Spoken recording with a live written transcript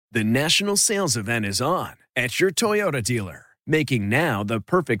The national sales event is on at your Toyota dealer, making now the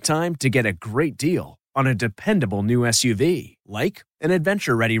perfect time to get a great deal on a dependable new SUV, like an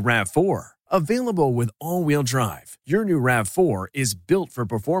adventure-ready RAV4. Available with all-wheel drive, your new RAV4 is built for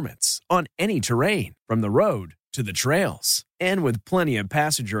performance on any terrain, from the road to the trails. And with plenty of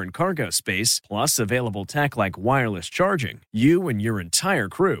passenger and cargo space, plus available tech like wireless charging, you and your entire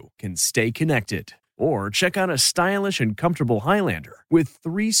crew can stay connected. Or check out a stylish and comfortable Highlander with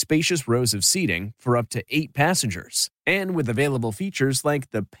 3 spacious rows of seating for up to 8 passengers. And with available features like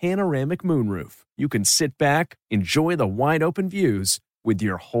the panoramic moonroof, you can sit back, enjoy the wide open views with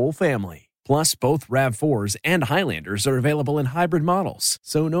your whole family. Plus, both RAV4s and Highlanders are available in hybrid models,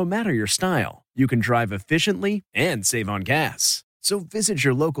 so no matter your style, you can drive efficiently and save on gas. So visit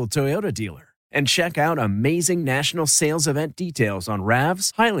your local Toyota dealer and check out amazing national sales event details on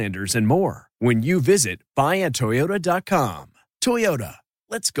RAVs, Highlanders, and more when you visit buyatoyota.com. Toyota,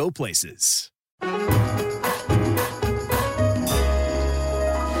 let's go places. Hey,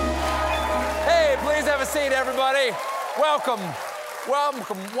 please have a seat, everybody. Welcome,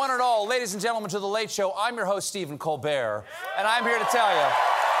 one and all, ladies and gentlemen, to The Late Show. I'm your host, Stephen Colbert, and I'm here to tell you,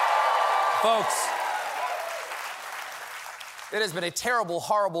 folks, it has been a terrible,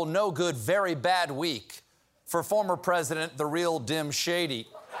 horrible, no good, very bad week for former President, the real Dim Shady.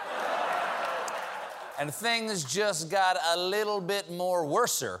 And things just got a little bit more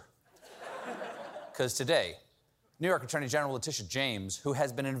worser. Because today, New York Attorney General Letitia James, who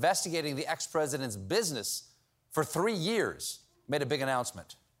has been investigating the ex-president's business for 3 years, made a big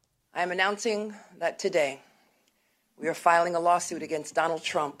announcement. I am announcing that today we are filing a lawsuit against Donald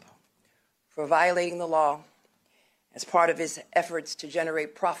Trump for violating the law as part of his efforts to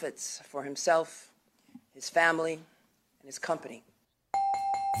generate profits for himself, his family, and his company.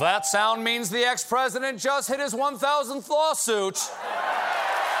 That sound means the ex-president just hit his 1,000th lawsuit.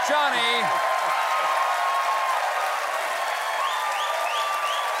 Johnny.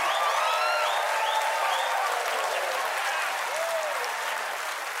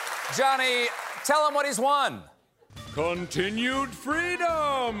 Johnny, tell him what he's won. Continued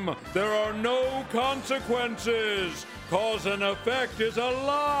freedom! There are no consequences. Cause and effect is a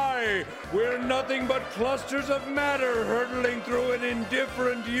lie. We're nothing but clusters of matter hurtling through an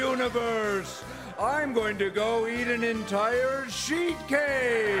indifferent universe. I'm going to go eat an entire sheet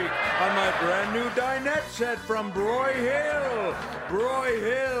cake on my brand new dinette set from Broy Hill. Broy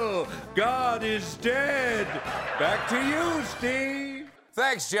Hill, God is dead. Back to you, Steve.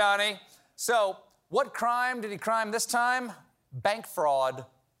 Thanks, Johnny. So, what crime did he crime this time? Bank fraud,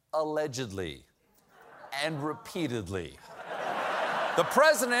 allegedly, and repeatedly. The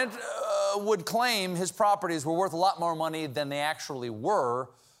president would claim his properties were worth a lot more money than they actually were,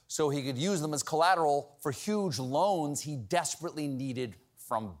 so he could use them as collateral for huge loans he desperately needed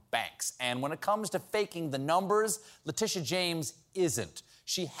from banks. And when it comes to faking the numbers, Letitia James isn't.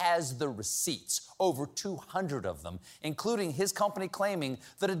 She has the receipts, over 200 of them, including his company claiming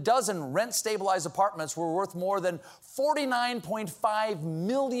that a dozen rent-stabilized apartments were worth more than $49.5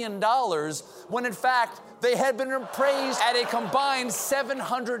 million, when in fact they had been appraised at a combined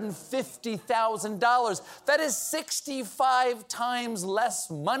 $750,000. That is 65 times less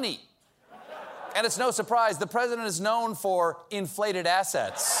money. And it's no surprise, the president is known for inflated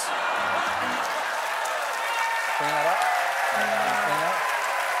assets. Bring that up. Bring that up.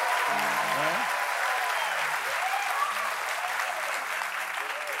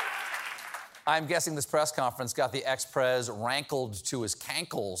 I'm guessing this press conference got the ex-pres rankled to his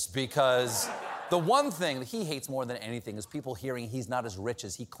cankles, because the one thing that he hates more than anything is people hearing he's not as rich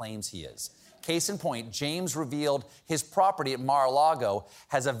as he claims he is. Case in point, James revealed his property at Mar-a-Lago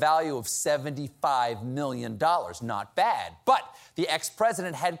has a value of $75 million. Not bad. But the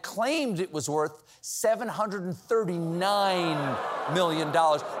ex-president had claimed it was worth $739 million.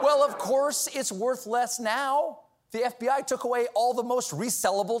 Well, of course, it's worth less now. The FBI took away all the most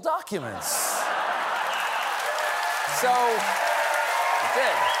resellable documents. So,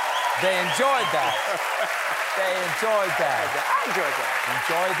 they enjoyed that. They enjoyed that. I enjoyed that.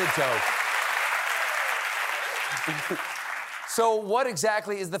 Enjoy the joke. So what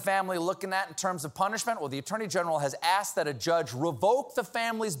exactly is the family looking at in terms of punishment? Well, the Attorney General has asked that a judge revoke the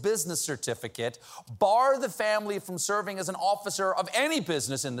family's business certificate, bar the family from serving as an officer of any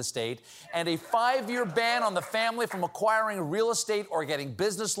business in the state, and a 5-year ban on the family from acquiring real estate or getting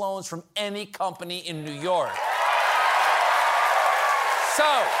business loans from any company in New York.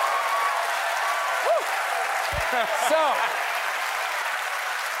 So,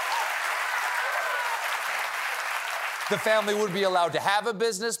 The family would be allowed to have a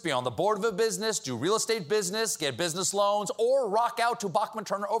business, be on the board of a business, do real estate business, get business loans, or rock out to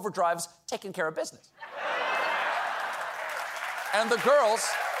Bachman-Turner overdrives taking care of business. And the girls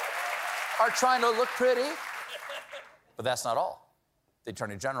are trying to look pretty. But that's not all. The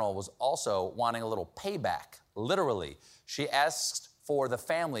Attorney General was also wanting a little payback, literally. She asked for the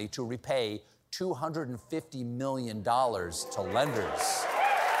family to repay $250 million to lenders.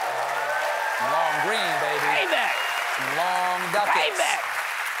 Long green, baby. Payback. Long ducats. Payback.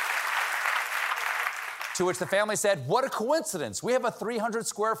 To which the family said, what a coincidence. We have a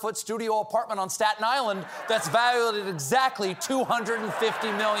 300-square-foot studio apartment on Staten Island that's valued at exactly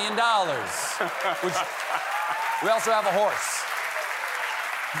 $250 million. Which, we also have a horse.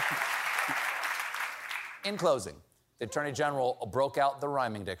 In closing, the Attorney General broke out the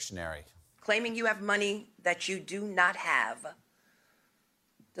rhyming dictionary. Claiming you have money that you do not have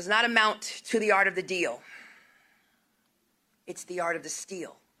does not amount to the art of the deal. It's the art of the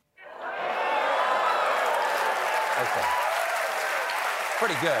steal. Okay.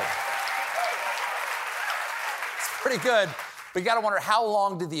 Pretty good. It's pretty good, but you gotta wonder, how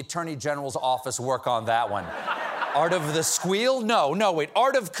long did the Attorney General's office work on that one? Art of the squeal? No, wait.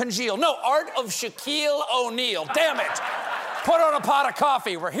 Art of congeal? No, art of Shaquille O'Neal. Damn it! Put on a pot of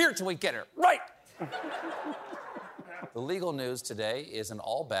coffee. We're here till we get her. Right! The legal news today isn't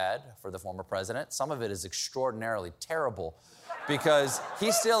all bad for the former president. Some of it is extraordinarily terrible because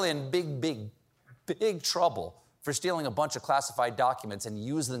he's still in big trouble for stealing a bunch of classified documents and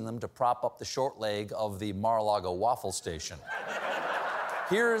using them to prop up the short leg of the Mar-a-Lago waffle station.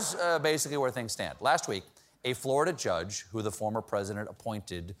 Here's basically where things stand. Last week, a Florida judge who the former president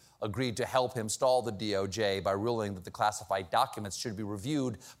appointed agreed to help him stall the DOJ by ruling that the classified documents should be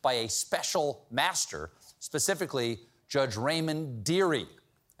reviewed by a special master, specifically Judge Raymond Dearie.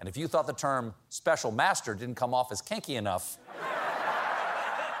 And if you thought the term special master didn't come off as kinky enough,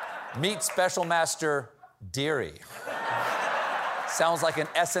 meet Special Master Dearie. Sounds like an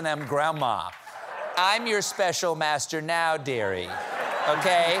S&M grandma. I'm your special master now, dearie.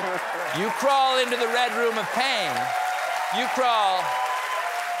 Okay? You crawl into the red room of pain. You crawl.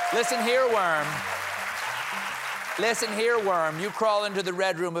 Listen here, worm. Listen here, worm. You crawl into the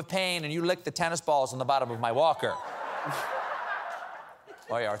red room of pain and you lick the tennis balls on the bottom of my walker.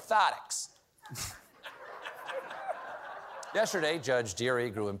 Or your orthotics. Yesterday, Judge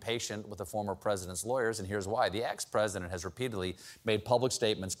Dearie grew impatient with the former president's lawyers, and here's why. The ex-president has repeatedly made public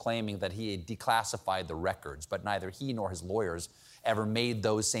statements claiming that he had declassified the records, but neither he nor his lawyers ever made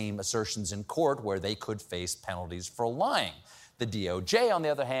those same assertions in court where they could face penalties for lying. The DOJ, on the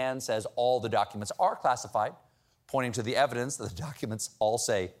other hand, says all the documents are classified, pointing to the evidence that the documents all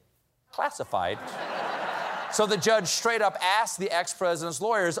say classified. So the judge straight up asked the ex-president's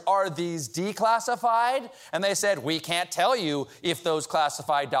lawyers, are these declassified? And they said, we can't tell you if those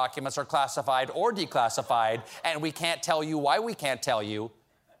classified documents are classified or declassified, and we can't tell you why we can't tell you,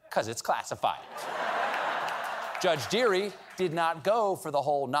 because it's classified. Judge Dearie did not go for the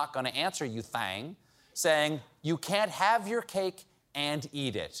whole not gonna answer you thing, saying, you can't have your cake and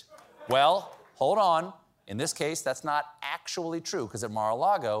eat it. Well, hold on. In this case, that's not actually true, because at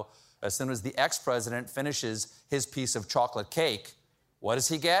Mar-a-Lago, as soon as the ex-president finishes his piece of chocolate cake, what does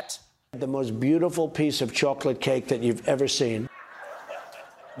he get? The most beautiful piece of chocolate cake that you've ever seen.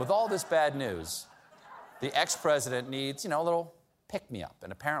 With all this bad news, the ex-president needs, a little pick-me-up.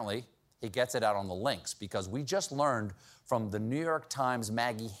 And apparently, he gets it out on the links, because we just learned from the New York Times'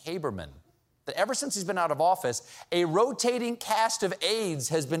 Maggie Haberman that ever since he's been out of office, a rotating cast of aides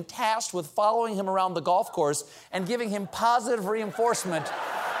has been tasked with following him around the golf course and giving him positive reinforcement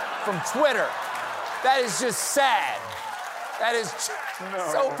from Twitter. That is just sad. That is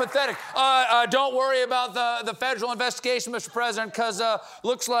so pathetic. Don't worry about the federal investigation, Mr. President, because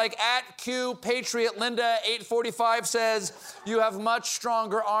looks like @QPatriot Linda 845 says you have much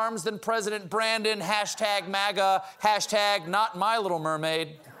stronger arms than President Brandon, #MAGA, #not my Little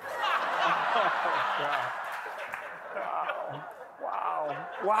Mermaid.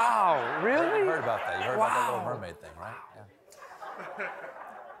 Wow, really? You heard about that. You heard about the Little Mermaid thing, right? Yeah.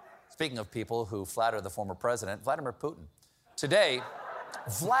 Speaking of people who flatter the former president, Vladimir Putin. Today,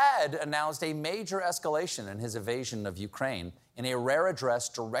 Vlad announced a major escalation in his invasion of Ukraine in a rare address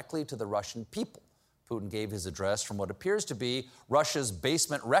directly to the Russian people. Putin gave his address from what appears to be Russia's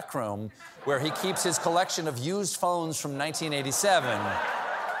basement rec room, where he keeps his collection of used phones from 1987.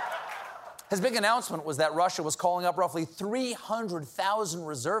 His big announcement was that Russia was calling up roughly 300,000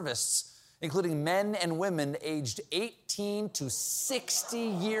 reservists, including men and women aged 18 to 60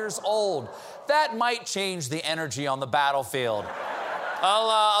 years old. That might change the energy on the battlefield.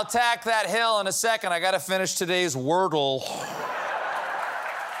 I'll attack that hill in a second. I got to finish today's Wordle.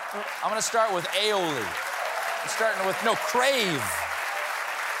 I'm going to start with aioli. I'm starting with, crave.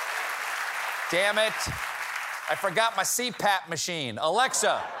 Damn it. I forgot my CPAP machine.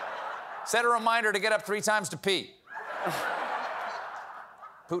 Alexa, set a reminder to get up 3 times to pee.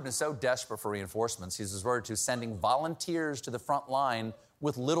 Putin is so desperate for reinforcements, he's resorted to sending volunteers to the front line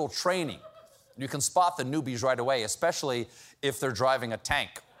with little training. You can spot the newbies right away, especially if they're driving a tank.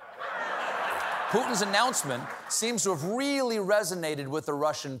 Putin's announcement seems to have really resonated with the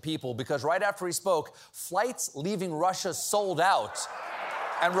Russian people because right after he spoke, flights leaving Russia sold out.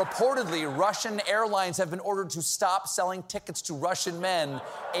 And reportedly, Russian airlines have been ordered to stop selling tickets to Russian men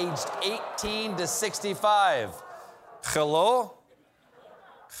aged 18 to 65. Hello?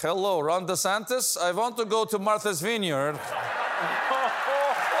 Hello, Ron DeSantis? I want to go to Martha's Vineyard.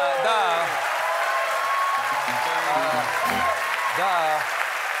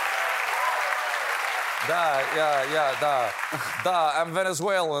 I'm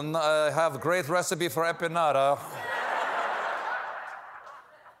Venezuelan. I have a great recipe for empanada.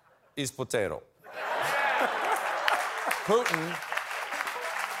 Is potato.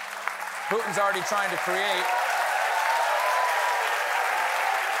 Putin's already trying to create...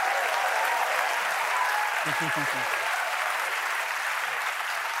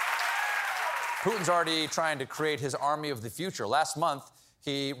 Putin's already trying to create his army of the future. Last month,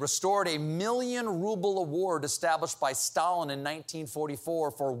 he restored a 1 million ruble award established by Stalin in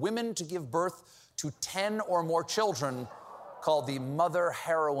 1944 for women to give birth to 10 or more children, called the Mother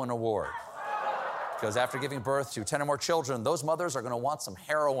Heroin Award. Because after giving birth to 10 or more children, those mothers are going to want some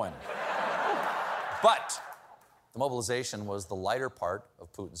heroin. But the mobilization was the lighter part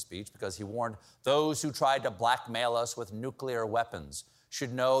of Putin's speech because he warned those who tried to blackmail us with nuclear weapons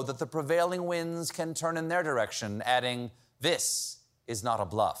should know that the prevailing winds can turn in their direction, adding, "This is not a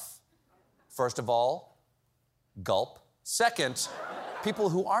bluff." First of all, gulp. Second, people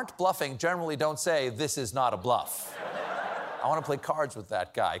who aren't bluffing generally don't say, "This is not a bluff." I want to play cards with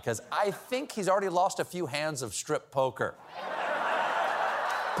that guy because I think he's already lost a few hands of strip poker.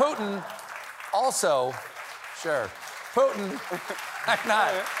 Putin also, Putin, I'm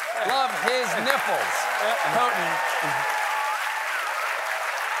not, love his nipples. Putin.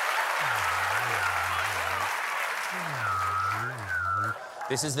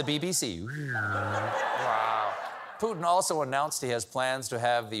 This is the BBC. Wow. Putin also announced he has plans to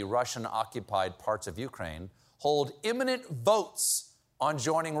have the Russian-occupied parts of Ukraine hold imminent votes on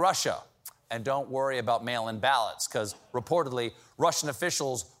joining Russia. And don't worry about mail-in ballots, because reportedly, Russian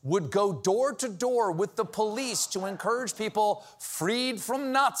officials would go door to door with the police to encourage people freed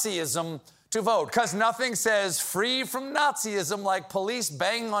from Nazism to vote. Because nothing says free from Nazism like police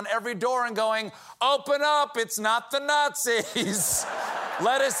banging on every door and going, "Open up, it's not the Nazis.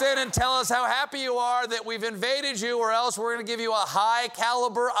 Let us in and tell us how happy you are that we've invaded you, or else we're going to give you a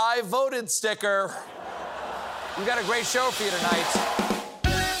high-caliber I voted sticker." We've got a great show for you tonight.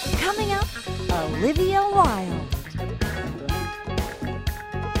 Coming up, Olivia Wilde.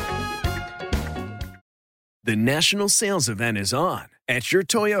 The national sales event is on at your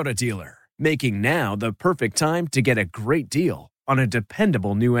Toyota dealer, making now the perfect time to get a great deal on a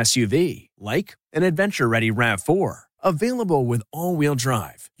dependable new SUV, like an adventure-ready RAV4. Available with all-wheel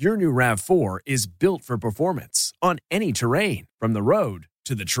drive, your new RAV4 is built for performance on any terrain, from the road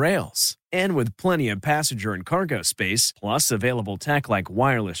to the trails. And with plenty of passenger and cargo space, plus available tech like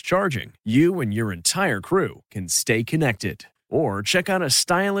wireless charging, you and your entire crew can stay connected. Or check out a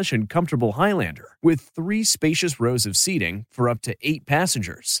stylish and comfortable Highlander with 3 spacious rows of seating for up to 8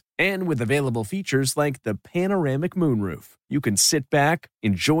 passengers. And with available features like the panoramic moonroof, you can sit back,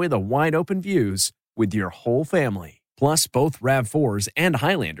 enjoy the wide-open views with your whole family. Plus, both RAV4s and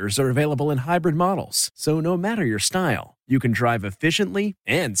Highlanders are available in hybrid models, so no matter your style, you can drive efficiently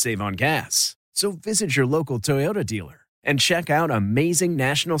and save on gas. So visit your local Toyota dealer and check out amazing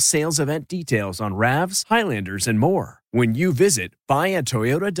national sales event details on RAVs, Highlanders, and more when you visit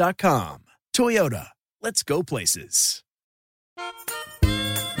buyatoyota.com. Toyota, let's go places. Hey,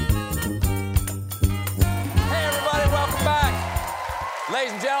 everybody, welcome back.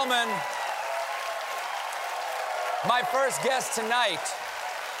 Ladies and gentlemen, my first guest tonight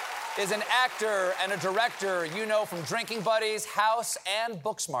is an actor and a director you know from Drinking Buddies, House, and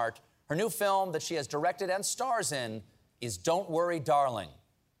Booksmart. Her new film that she has directed and stars in is Don't Worry, Darling.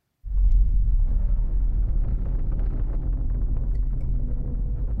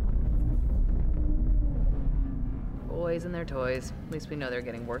 Boys and their toys. At least we know they're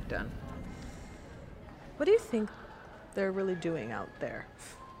getting work done. What do you think they're really doing out there?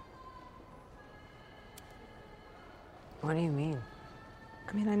 What do you mean?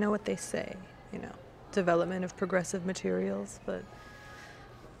 I mean, I know what they say, development of progressive materials, but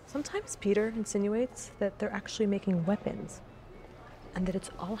sometimes Peter insinuates that they're actually making weapons and that it's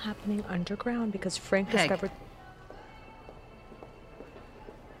all happening underground because Frank discovered...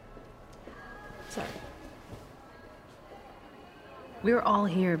 Sorry. We're all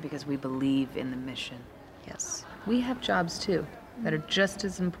here because we believe in the mission. Yes. We have jobs too that are just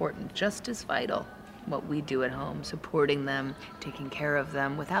as important, just as vital. What we do at home, supporting them, taking care of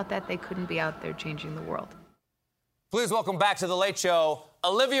them. Without that, they couldn't be out there changing the world. Please welcome back to The Late Show,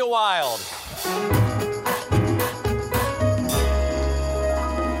 Olivia Wilde.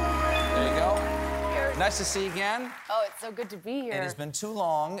 There you go. Nice to see you again. Oh, it's so good to be here. It has been too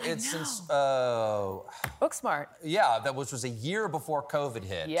long. It's since... Booksmart. Yeah, that was a year before COVID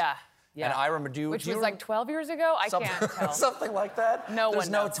hit. Yeah. And I remember, Which was like 12 years ago? I can't tell. Something like that. There's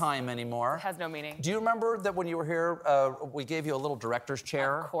no time anymore. It has no meaning. Do you remember that when you were here, we gave you a little director's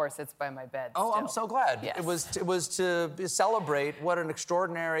chair? Of course, it's by my bed. Oh, still. I'm so glad. Yes. It was to celebrate what an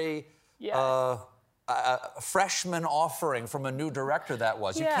extraordinary freshman offering from a new director that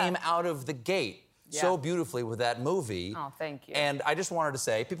was. You came out of the gate so beautifully with that movie. Oh, thank you. And I just wanted to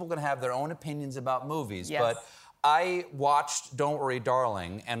say, people can have their own opinions about movies, Yes. but I watched Don't Worry,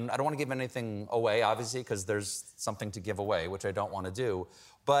 Darling, and I don't want to give anything away, obviously, because there's something to give away, which I don't want to do.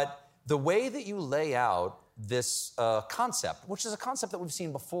 But the way that you lay out this concept, which is a concept that we've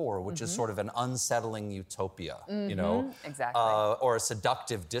seen before, which is sort of an unsettling utopia, Exactly. or a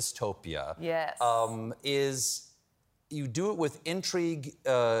seductive dystopia. Yes. Is you do it with intrigue,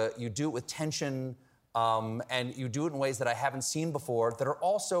 you do it with tension, and you do it in ways that I haven't seen before that are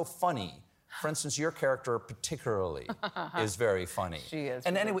also funny. For instance, your character particularly is very funny. She is.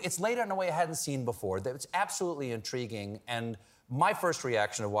 And anyway, it's laid out in a way I hadn't seen before. It's absolutely intriguing. And my first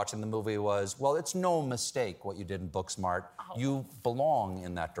reaction of watching the movie was, well, it's no mistake what you did in Booksmart. Oh. You belong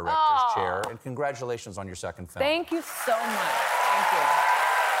in that director's chair. And congratulations on your second film. Thank you so much. Thank you.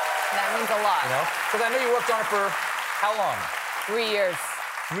 That means a lot. Because I know you worked on it for how long? 3 years.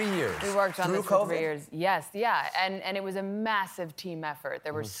 3 years. We worked on this COVID? for 3 years. Yes, yeah. And it was a massive team effort.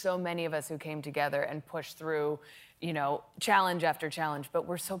 There were so many of us who came together and pushed through, challenge after challenge. But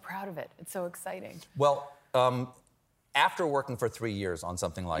we're so proud of it. It's so exciting. Well, after working for 3 years on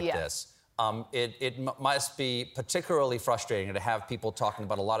something like this, it must be particularly frustrating to have people talking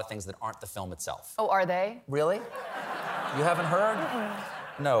about a lot of things that aren't the film itself. Oh, are they? Really? You haven't heard?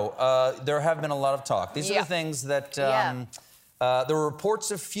 No. There have been a lot of talk. These are the things that... there were reports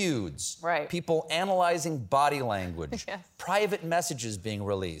of feuds, people analyzing body language, private messages being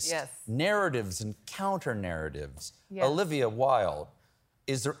released, narratives and counter-narratives. Olivia Wilde,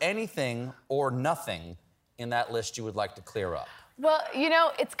 is there anything or nothing in that list you would like to clear up? Well,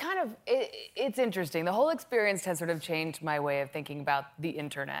 it's kind of, it's interesting. The whole experience has sort of changed my way of thinking about the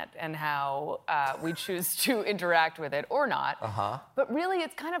internet and how we choose to interact with it or not. But really,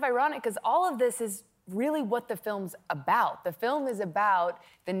 it's kind of ironic because all of this is really what the film's about. The film is about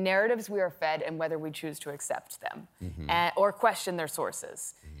the narratives we are fed and whether we choose to accept them or question their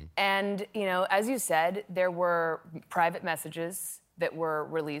sources. And, as you said, there were private messages that were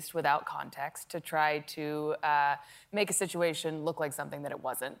released without context to try to make a situation look like something that it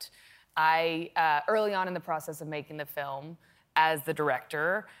wasn't. Early on in the process of making the film, as the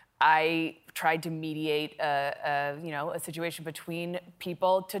director, I tried to mediate a situation between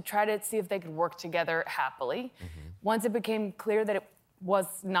people to try to see if they could work together happily. Once it became clear that it was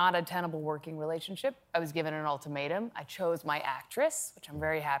not a tenable working relationship, I was given an ultimatum. I chose my actress, which I'm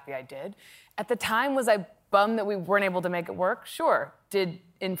very happy I did. At the time, was I bummed that we weren't able to make it work? Sure. Did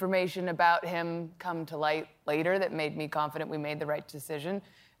information about him come to light later that made me confident we made the right decision?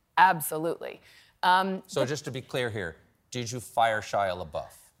 Absolutely. So just to be clear here, did you fire Shia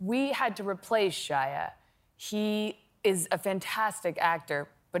LaBeouf? We had to replace Shia. He is a fantastic actor,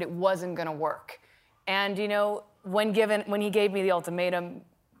 but it wasn't going to work. And, when he gave me the ultimatum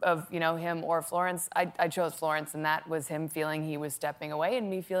of, him or Florence, I chose Florence, and that was him feeling he was stepping away and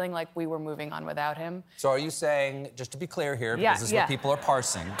me feeling like we were moving on without him. So are you saying, just to be clear here, because this is what people are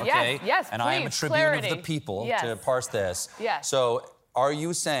parsing, okay? Yes, and please, I am a tribune of the people to parse this. Yes. So are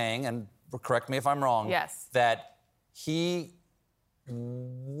you saying, and correct me if I'm wrong, that he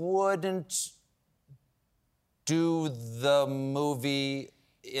wouldn't do the movie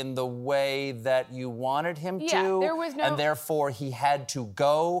in the way that you wanted him to. Yeah, there was no... And therefore, he had to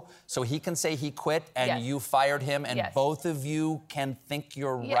go so he can say he quit and you fired him and both of you can think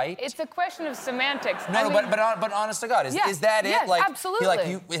you're right? It's a question of semantics. No, but honest to God, is that it? Yes, like,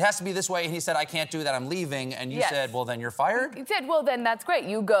 absolutely. It has to be this way, and he said, I can't do that, I'm leaving, and you said, well, then you're fired? He said, well, then that's great.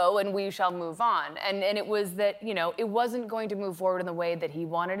 You go and we shall move on. And it was that, you know, it wasn't going to move forward in the way that he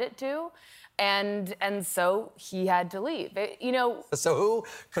wanted it to. And so he had to leave. You know. So who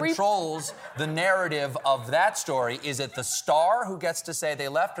controls the narrative of that story? Is it the star who gets to say they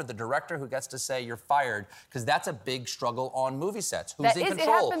left, or the director who gets to say you're fired? Because that's a big struggle on movie sets. Who's in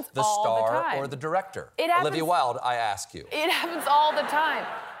control? The star or the director? Olivia Wilde, I ask you. It happens all the time.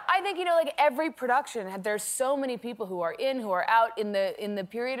 I think, you know, like every production, there's so many people who are in, who are out in the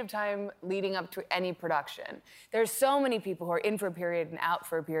period of time leading up to any production. There's so many people who are in for a period and out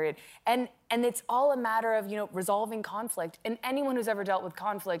for a period. And it's all a matter of, you know, resolving conflict. And anyone who's ever dealt with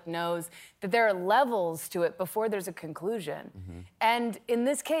conflict knows that there are levels to it before there's a conclusion. And in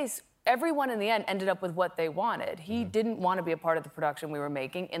this case, everyone in the end ended up with what they wanted. He didn't want to be a part of the production we were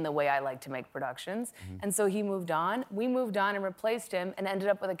making in the way I like to make productions. And so he moved on. We moved on and replaced him and ended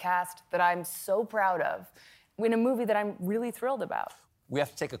up with a cast that I'm so proud of in a movie that I'm really thrilled about. We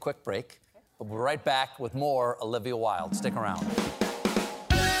have to take a quick break, but we'll be right back with more Olivia Wilde. Stick around.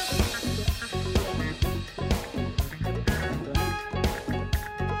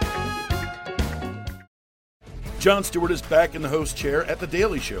 Jon Stewart is back in the host chair at The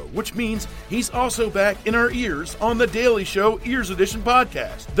Daily Show, which means he's also back in our ears on The Daily Show Ears Edition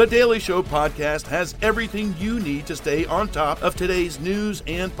podcast. The Daily Show podcast has everything you need to stay on top of today's news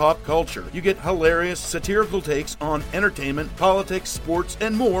and pop culture. You get hilarious, satirical takes on entertainment, politics, sports,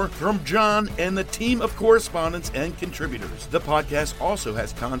 and more from Jon and the team of correspondents and contributors. The podcast also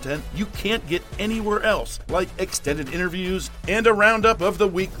has content you can't get anywhere else, like extended interviews and a roundup of the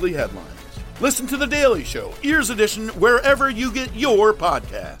weekly headlines. Listen to The Daily Show, Ears Edition, wherever you get your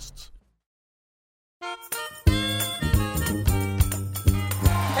podcasts.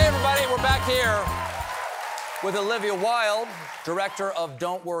 Hey, everybody, we're back here with Olivia Wilde, director of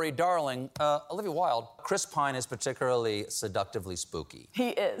Don't Worry, Darling. Olivia Wilde, Chris Pine is particularly seductively spooky. He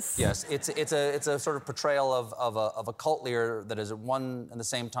is. Yes, it's a sort of portrayal of a cult leader that is at one and the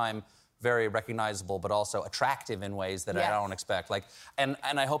same time very recognizable, but also attractive in ways that I don't expect. Like, and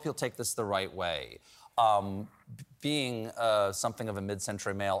I hope you'll take this the right way. Being something of a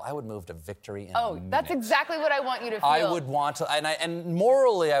mid-century male, I would move to Victory in a minute. That's exactly what I want you to feel. I would want to, and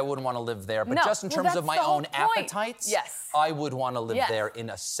morally I wouldn't want to live there, but just in terms of my own appetites, I would want to live there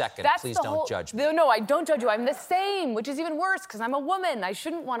in a second. Please don't judge me. No, I don't judge you. I'm the same, which is even worse, because I'm a woman. I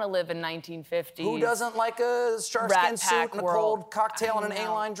shouldn't want to live in 1950s. Who doesn't like a sharkskin suit and a cold cocktail and an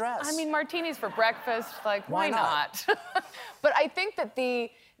A-line dress? I mean, martinis for breakfast, like, why not? But I think that the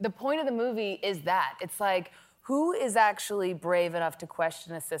point of the movie is that. It's like, who is actually brave enough to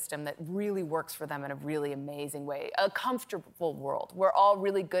question a system that really works for them in a really amazing way? A comfortable world. We're all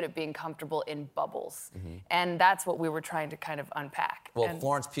really good at being comfortable in bubbles. And that's what we were trying to kind of unpack. Well,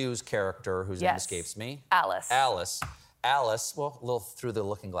 Florence Pugh's character, whose name escapes me. Alice, well, a little through the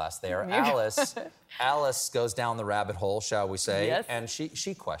looking glass there. Alice goes down the rabbit hole, shall we say, and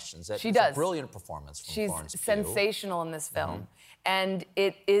she questions it. She does. It's a brilliant performance from Florence Pugh. She's sensational in this film. And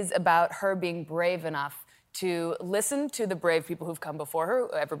it is about her being brave enough to listen to the brave people who've come before her,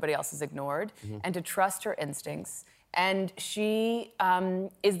 who everybody else has ignored, and to trust her instincts. And she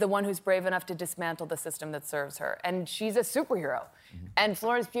is the one who's brave enough to dismantle the system that serves her. And she's a superhero. And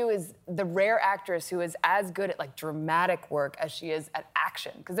Florence Pugh is the rare actress who is as good at like dramatic work as she is at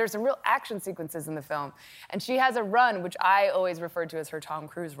action. Because there's some real action sequences in the film. And she has a run, which I always refer to as her Tom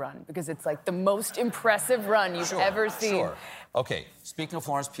Cruise run, because it's like the most impressive run you've ever seen. Okay, speaking of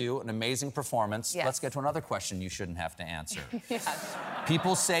Florence Pugh, an amazing performance. Let's get to another question you shouldn't have to answer.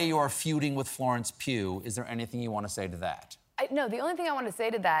 People say you are feuding with Florence Pugh. Is there anything you want to say to that? No, the only thing I want to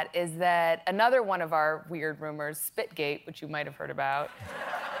say to that is that another one of our weird rumors, Spitgate, which you might have heard about,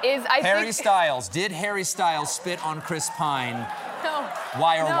 is Harry Styles. Did Harry Styles spit on Chris Pine? No.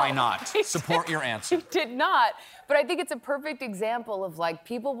 Why or why not? Support your answer. He did not. But I think it's a perfect example of, like,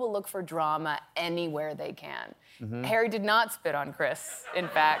 people will look for drama anywhere they can. Harry did not spit on Chris, in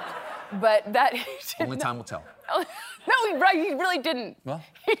fact. But that... Only time will tell. No, he really didn't. Well?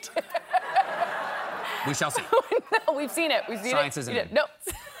 He did. We shall see. No, we've seen it. Science isn't it. No.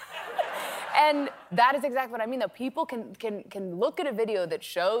 And that is exactly what I mean, though. People can look at a video that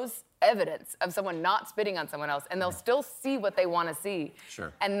shows evidence of someone not spitting on someone else, and they'll still see what they want to see.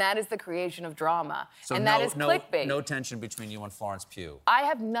 Sure. And that is the creation of drama. So and that is clickbait. No tension between you and Florence Pugh. I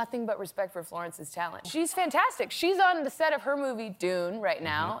have nothing but respect for Florence's talent. She's fantastic. She's on the set of her movie Dune right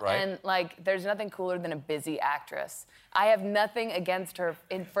now, and like, there's nothing cooler than a busy actress. I have nothing against her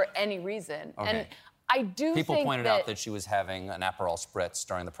for any reason. Okay. And I do People think pointed out that she was having an Aperol Spritz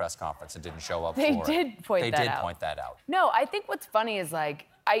during the press conference and didn't show up for it. They did point that out. No, I think what's funny is, like,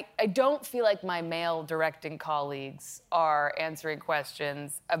 I don't feel like my male directing colleagues are answering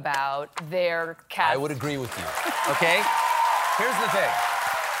questions about their cast. I would agree with you. Okay? Here's the thing.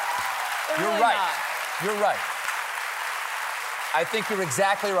 You're really right. not. You're right. I think you're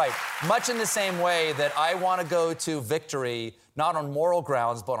exactly right. Much in the same way that I want to go to victory, not on moral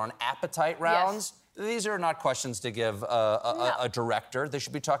grounds, but on appetite rounds. Yes. These are not questions to give a director. They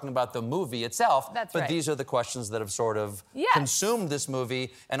should be talking about the movie itself. That's but right. These are the questions that have sort of consumed this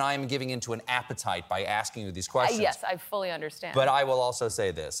movie, and I am giving into an appetite by asking you these questions. Yes, I fully understand. But I will also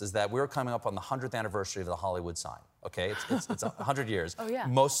say this, is that we're coming up on the 100th anniversary of the Hollywood sign, okay? It's 100 years. Oh, yeah.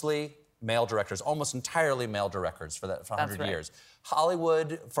 Mostly male directors, almost entirely male directors for 100 years.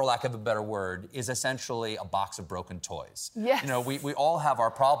 Hollywood, for lack of a better word, is essentially a box of broken toys. Yes. You know, we all have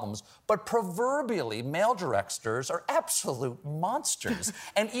our problems, but proverbially, male directors are absolute monsters.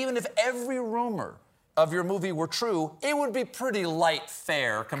 And even if every rumor of your movie were true, it would be pretty light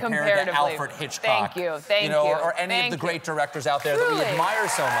fare compared to Alfred Hitchcock. Thank you, thank you. Or any of the great directors out there that we admire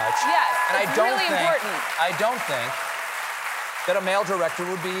so much. Yes, and it's really important. I don't think that a male director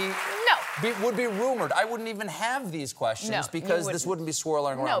would be rumored. I wouldn't even have these questions because this wouldn't be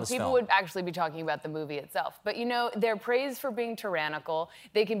swirling around this film. No, people would actually be talking about the movie itself. But, you know, they're praised for being tyrannical.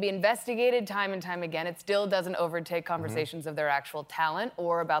 They can be investigated time and time again. It still doesn't overtake conversations of their actual talent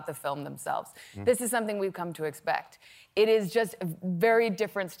or about the film themselves. This is something we've come to expect. It is just very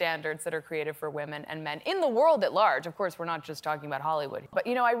different standards that are created for women and men in the world at large. Of course, we're not just talking about Hollywood. But,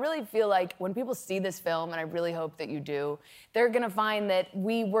 you know, I really feel like when people see this film, and I really hope that you do, they're going to find that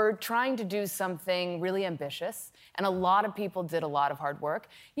we were trying to do something really ambitious, and a lot of people did a lot of hard work.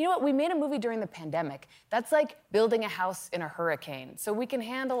 You know what? We made a movie during the pandemic. That's like building a house in a hurricane. So we can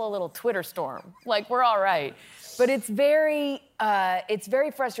handle a little Twitter storm. Like, we're all right. But it's very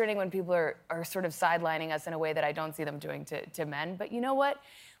frustrating when people are sort of sidelining us in a way that I don't see them doing to men. But you know what?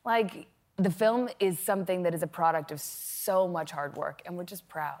 Like, the film is something that is a product of so much hard work, and we're just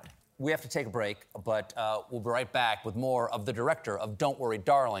proud. We have to take a break, but we'll be right back with more of the director of Don't Worry,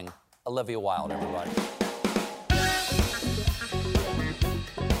 Darling, Olivia Wilde, everybody.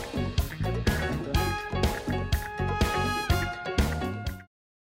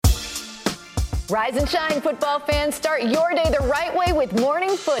 Rise and shine, football fans. Start your day the right way with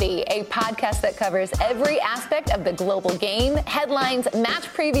Morning Footy, a podcast that covers every aspect of the global game, headlines, match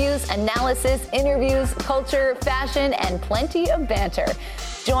previews, analysis, interviews, culture, fashion, and plenty of banter.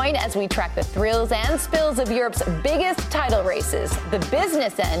 Join as we track the thrills and spills of Europe's biggest title races, the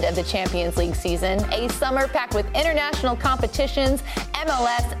business end of the Champions League season, a summer packed with international competitions,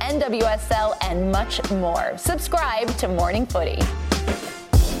 MLS, NWSL, and much more. Subscribe to Morning Footy.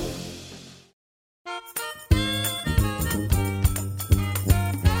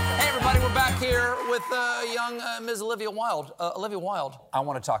 Here with young Ms. Olivia Wilde. Olivia Wilde, I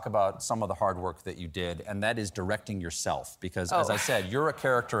want to talk about some of the hard work that you did, and that is directing yourself. Because, as I said, you're a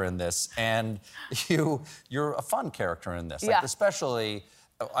character in this, and you're a fun character in this. Like, especially,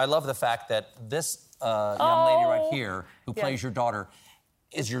 I love the fact that this young lady right here, who plays your daughter,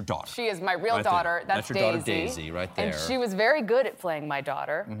 is your daughter. She is my real daughter. That's your daughter, Daisy, right there. And she was very good at playing my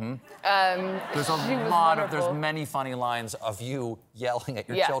daughter. There's many funny lines of you yelling at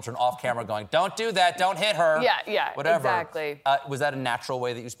your children off camera going, don't do that, don't hit her. Yeah, whatever. Exactly. Was that a natural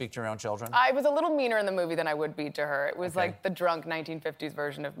way that you speak to your own children? I was a little meaner in the movie than I would be to her. It was like the drunk 1950s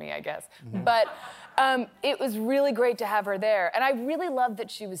version of me, I guess. But it was really great to have her there. And I really loved that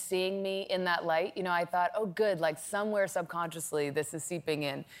she was seeing me in that light. You know, I thought, oh, good, like somewhere subconsciously this is seeping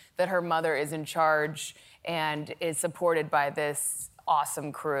in, that her mother is in charge and is supported by this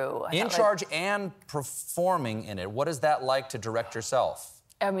awesome crew. In charge and performing in it. What is that like to direct yourself?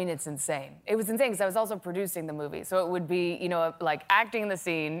 I mean, it's insane. It was insane because I was also producing the movie. So it would be, you know, like acting in the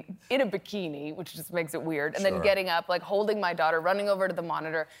scene in a bikini, which just makes it weird. And then getting up, like holding my daughter, running over to the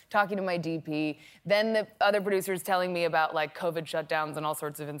monitor, talking to my DP. Then the other producers telling me about like COVID shutdowns and all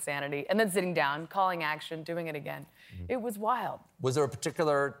sorts of insanity. And then sitting down, calling action, doing it again. It was wild. Was there a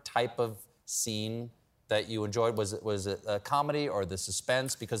particular type of scene that you enjoyed? Was it a comedy or the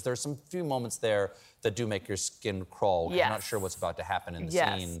suspense? Because there's some few moments there that do make your skin crawl. Yes. You're not sure what's about to happen in the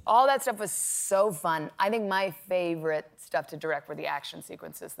scene. All that stuff was so fun. I think my favorite stuff to direct were the action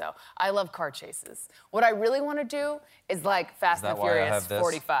sequences, though. I love car chases. What I really want to do is like Fast and Furious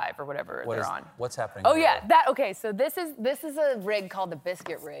 45 or whatever they're on. What's happening? Oh yeah, okay. So this is a rig called the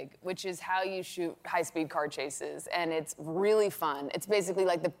Biscuit Rig, which is how you shoot high-speed car chases, and it's really fun. It's basically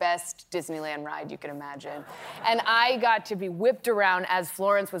like the best Disneyland ride you can imagine. And I got to be whipped around as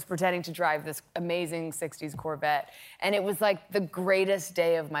Florence was pretending to drive this amazing 60s Corvette, and it was like the greatest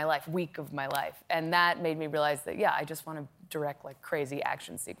day of my life, week of my life, and that made me realize that I just want to direct like crazy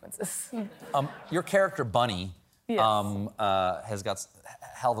action sequences. Your character Bunny has got a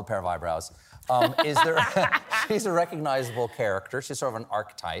hell of a pair of eyebrows. She's a recognizable character. She's sort of an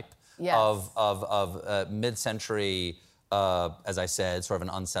archetype of mid-century, as I said, sort of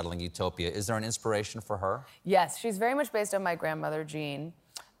an unsettling utopia. Is there an inspiration for her? Yes, she's very much based on my grandmother, Jean,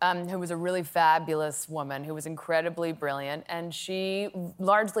 who was a really fabulous woman who was incredibly brilliant, and she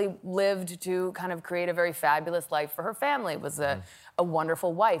largely lived to kind of create a very fabulous life for her family. Was a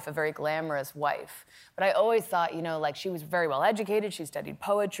wonderful wife, a very glamorous wife. But I always thought, like she was very well educated, she studied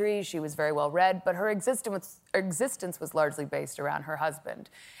poetry, she was very well read, but her existence was largely based around her husband.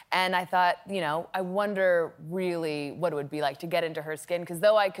 And I thought, I wonder really what it would be like to get into her skin, because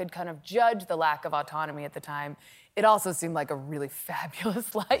though I could kind of judge the lack of autonomy at the time, it also seemed like a really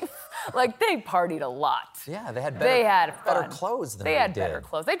fabulous life. Like, they partied a lot. Yeah, they had better clothes than they we had did. better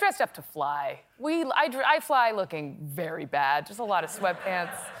clothes. They dressed up to fly. I fly looking very bad, just a lot of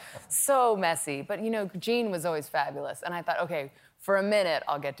sweatpants. So messy. But, Jean was always fabulous. And I thought, okay, for a minute,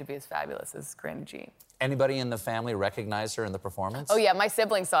 I'll get to be as fabulous as Granny Jean. Anybody in the family recognize her in the performance? Oh, yeah, my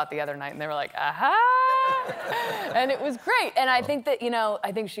siblings saw it the other night, and they were like, aha! And it was great. And I think that,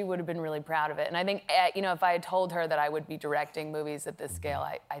 I think she would have been really proud of it. And I think, if I had told her that I would be directing movies at this scale,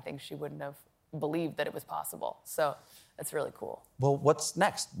 I think she wouldn't have believed that it was possible. So that's really cool. Well, what's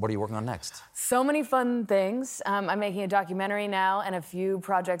next? What are you working on next? So many fun things. I'm making a documentary now, and a few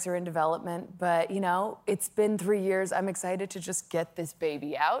projects are in development. But, it's been 3 years. I'm excited to just get this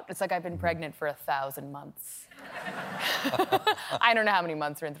baby out. It's like I've been pregnant for 1,000 months. I don't know how many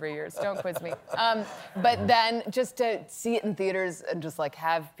months are in 3 years. Don't quiz me. But then just to see it in theaters and just like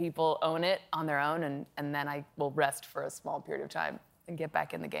have people own it on their own, and then I will rest for a small period of time and get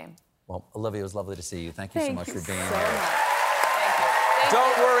back in the game. Well, Olivia, it was lovely to see you. Thank you so much for being here. Thank you.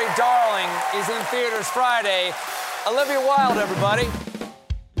 Don't Worry, Darling is in theaters Friday. Olivia Wilde, everybody.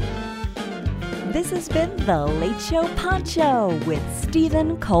 This has been The Late Show Pod Show with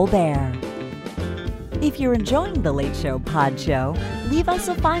Stephen Colbert. If you're enjoying The Late Show Pod Show, leave us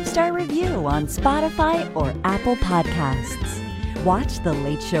a 5-star review on Spotify or Apple Podcasts. Watch The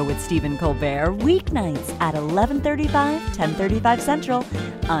Late Show with Stephen Colbert weeknights at 11:35, 10:35 Central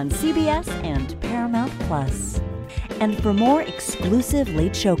on CBS and Paramount+. And for more exclusive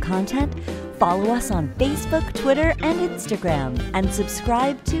Late Show content, follow us on Facebook, Twitter, and Instagram, and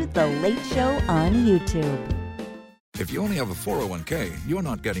subscribe to The Late Show on YouTube. If you only have a 401k, you're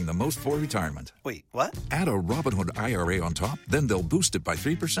not getting the most for retirement. Wait, what? Add a Robinhood IRA on top, then they'll boost it by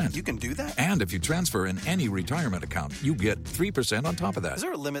 3%. You can do that? And if you transfer in any retirement account, you get 3% on top of that. Is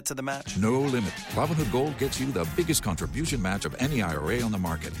there a limit to the match? No limit. Robinhood Gold gets you the biggest contribution match of any IRA on the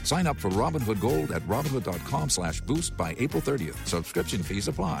market. Sign up for Robinhood Gold at Robinhood.com/boost by April 30th. Subscription fees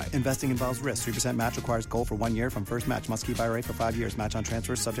apply. Investing involves risk. 3% match requires gold for 1 year from first match. Must keep IRA for 5 years. Match on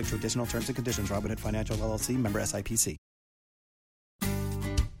transfers subject to additional terms and conditions. Robinhood Financial LLC, member SIPC.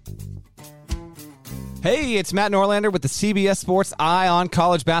 Hey, it's Matt Norlander with the CBS Sports Eye on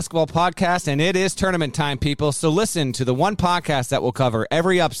College Basketball podcast, and it is tournament time, people. So listen to the one podcast that will cover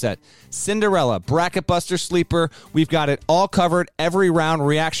every upset, Cinderella, Bracket Buster, Sleeper. We've got it all covered, every round,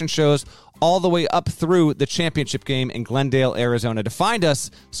 reaction shows, all the way up through the championship game in Glendale, Arizona. To find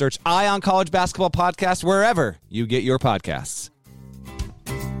us, search Eye on College Basketball podcast wherever you get your podcasts.